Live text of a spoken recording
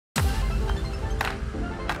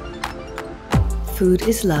Food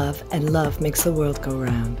is love, and love makes the world go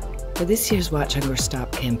round. For this year's Watch Hunger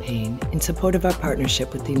Stop campaign, in support of our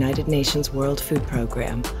partnership with the United Nations World Food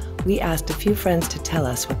Program, we asked a few friends to tell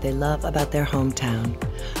us what they love about their hometown.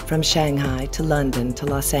 From Shanghai to London to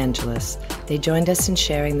Los Angeles, they joined us in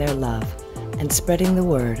sharing their love and spreading the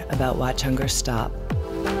word about Watch Hunger Stop.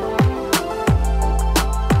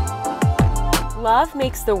 Love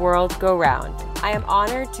makes the world go round. I am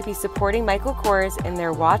honored to be supporting Michael Kors in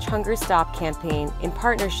their Watch Hunger Stop campaign in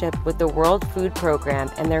partnership with the World Food Program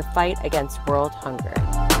and their fight against world hunger.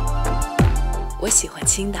 我喜欢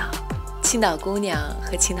青岛，青岛姑娘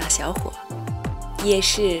和青岛小伙，夜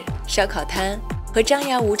市、烧烤摊和张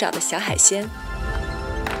牙舞爪的小海鲜。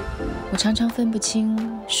我常常分不清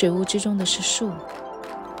水雾之中的是树，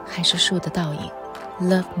还是树的倒影。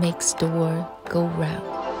Love makes the world go round.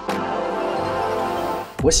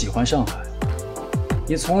 我喜欢上海，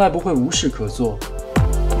也从来不会无事可做。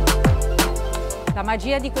La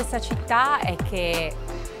magia di questa città è che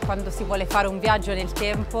quando si vuole fare un viaggio nel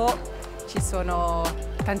tempo ci sono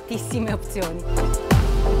tantissime opzioni.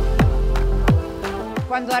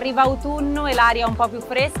 Quando arriva autunno e l'aria è un po' più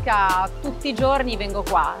fresca, tutti i giorni vengo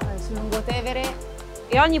qua, sul Lungotevere,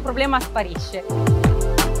 e ogni problema sparisce.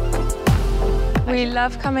 We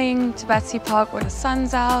love coming to Battersea Park when the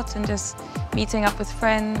sun's out and just meeting up with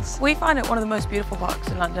friends. We find it one of the most beautiful parks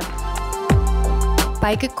in London.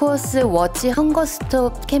 바이크 코스 워치 헝거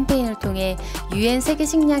스톱 캠페인을 통해 UN 세계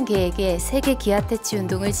식량 계획의 세계 기아 퇴치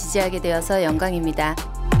운동을 지지하게 되어서 영광입니다.